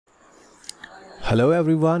Hello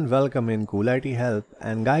everyone, welcome in Sqlite Help.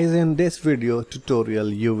 And guys, in this video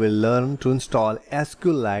tutorial you will learn to install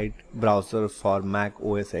Sqlite browser for Mac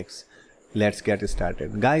OS X. Let's get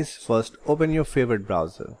started. Guys, first open your favorite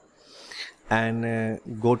browser and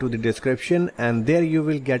go to the description, and there you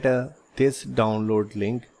will get this download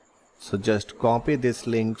link. So just copy this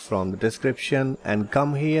link from the description and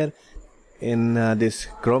come here in this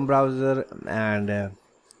Chrome browser and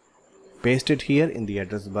paste it here in the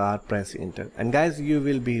address bar, press enter, and guys, you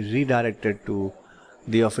will be redirected to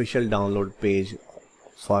the official download page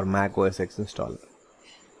for Mac OS X installer.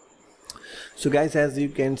 So guys, as you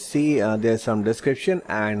can see, there's some description,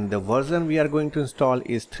 and the version we are going to install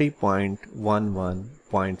is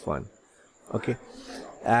 3.11.1. okay,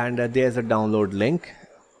 and there's a download link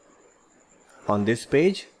on this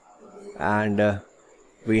page, and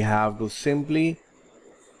we have to simply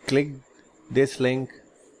click this link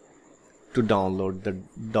to download the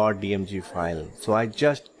 .dmg file. So I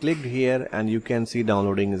just clicked here and you can see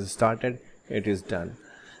downloading is started. It is done.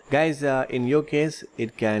 Guys, in your case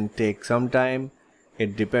it can take some time.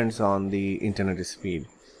 It depends on the internet speed.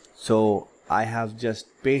 So I have just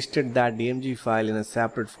pasted that DMG file in a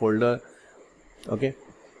separate folder. Okay,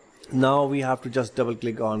 now we have to just double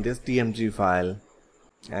click on this DMG file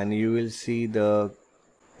and you will see the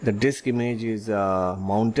disk image is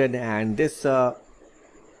mounted, and this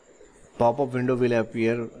pop-up window will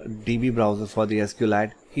appear, DB browser for the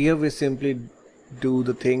Sqlite. Here we simply do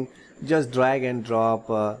the thing, just drag and drop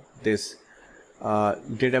this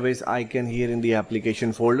database icon here in the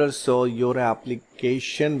application folder, so your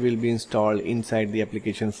application will be installed inside the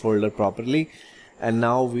application folder properly. And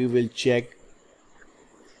now we will check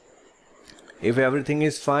if everything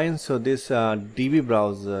is fine. So this DB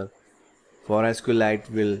browser for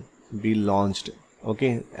Sqlite will be launched,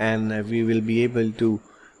 okay, and we will be able to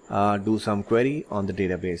do some query on the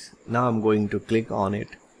database. Now I'm going to click on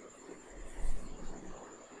it.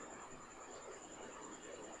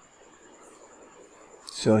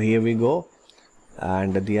 So here we go,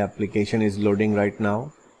 and the application is loading right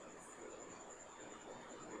now.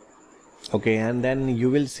 Okay, and then you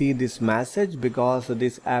will see this message because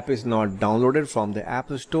this app is not downloaded from the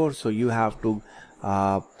App Store, so you have to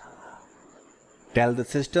tell the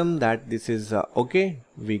system that this is okay,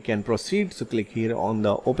 we can proceed. So click here on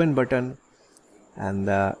the open button and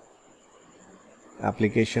the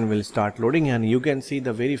application will start loading, and you can see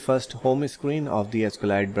the very first home screen of the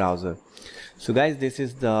Sqlite browser. So guys, this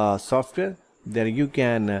is the software. There you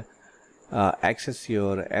can access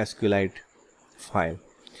your Sqlite file.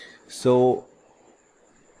 So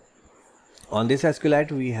on this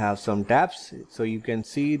Sqlite we have some tabs. So you can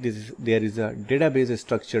see there is a database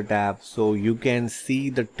structure tab, so you can see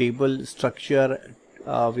the table structure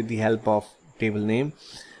with the help of table name,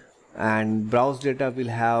 and browse data will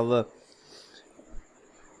have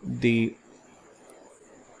the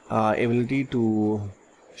ability to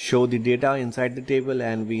show the data inside the table,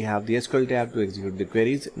 and we have the SQL tab to execute the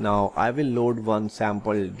queries. Now I will load one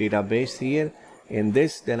sample database here in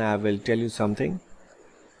this, then I will tell you something.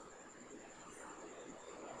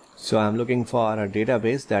 So I'm looking for a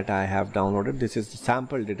database that I have downloaded. This is the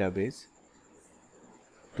sample database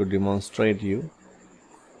to demonstrate you.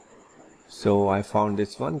 So I found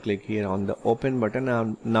this one. Click here on the open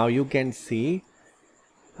button. Now you can see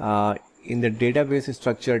in the database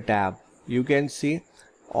structure tab, you can see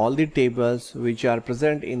all the tables which are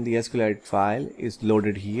present in the Sqlite file is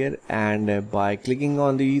loaded here, and by clicking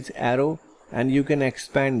on these arrow, and you can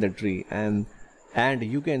expand the tree, and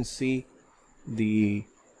you can see the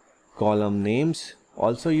column names.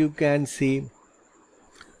 Also you can see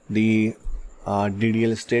the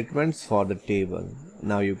DDL statements for the table.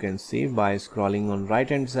 Now you can see by scrolling on right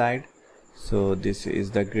hand side. So this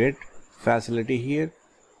is the great facility here.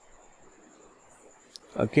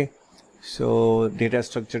 Okay, so data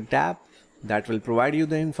structure tab, that will provide you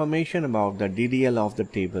the information about the DDL of the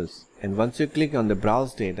tables, and once you click on the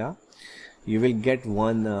browse data, you will get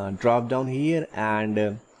one drop down here,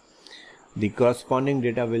 and the corresponding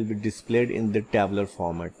data will be displayed in the tabular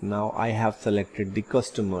format. Now I have selected the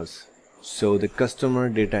customers, so the customer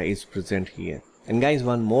data is present here. And guys,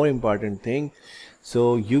 one more important thing,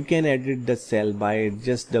 so you can edit the cell by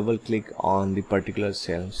just double click on the particular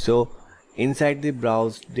cell. So inside the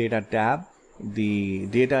browse data tab, the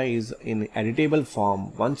data is in editable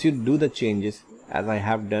form. Once you do the changes, as I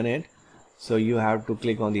have done it, so you have to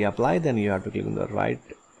click on the apply, then you have to click on the right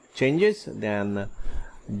changes, then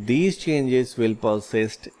these changes will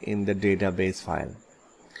persist in the database file.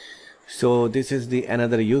 So this is the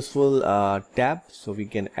another useful tab, so we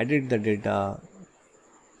can edit the data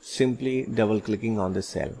simply double clicking on the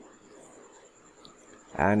cell.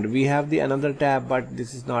 And we have the another tab, but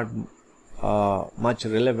this is not much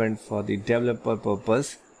relevant for the developer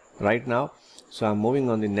purpose right now. So I'm moving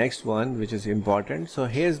on the next one, which is important. So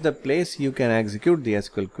here's the place you can execute the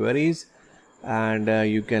SQL queries, and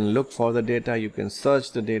you can look for the data, you can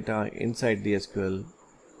search the data inside the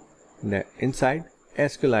inside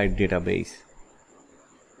SQLite database.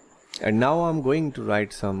 And now I'm going to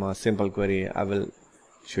write some simple query. I will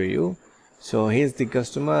show you. So here's the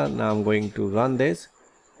customer. Now I'm going to run this.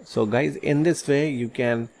 So guys, in this way you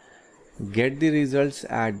can get the results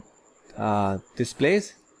at this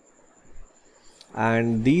place,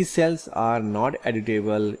 and these cells are not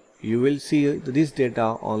editable. You will see this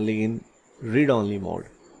data only in read-only mode,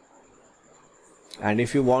 and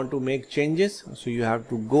if you want to make changes, so you have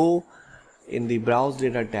to go in the browse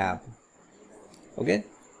data tab. Okay,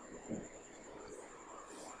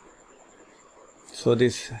 so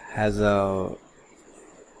this has a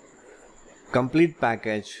complete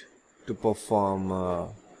package to perform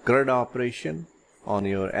CRUD operation on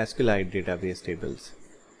your Sqlite database tables.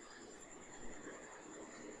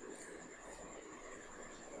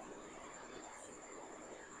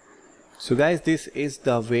 So guys, this is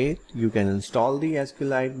the way you can install the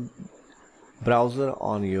Sqlite browser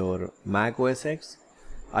on your Mac OS X.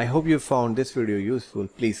 I hope you found this video useful.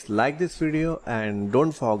 Please like this video and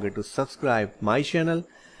don't forget to subscribe my channel.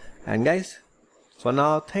 And guys, for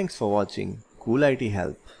now, thanks for watching. Cool IT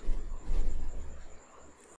Help.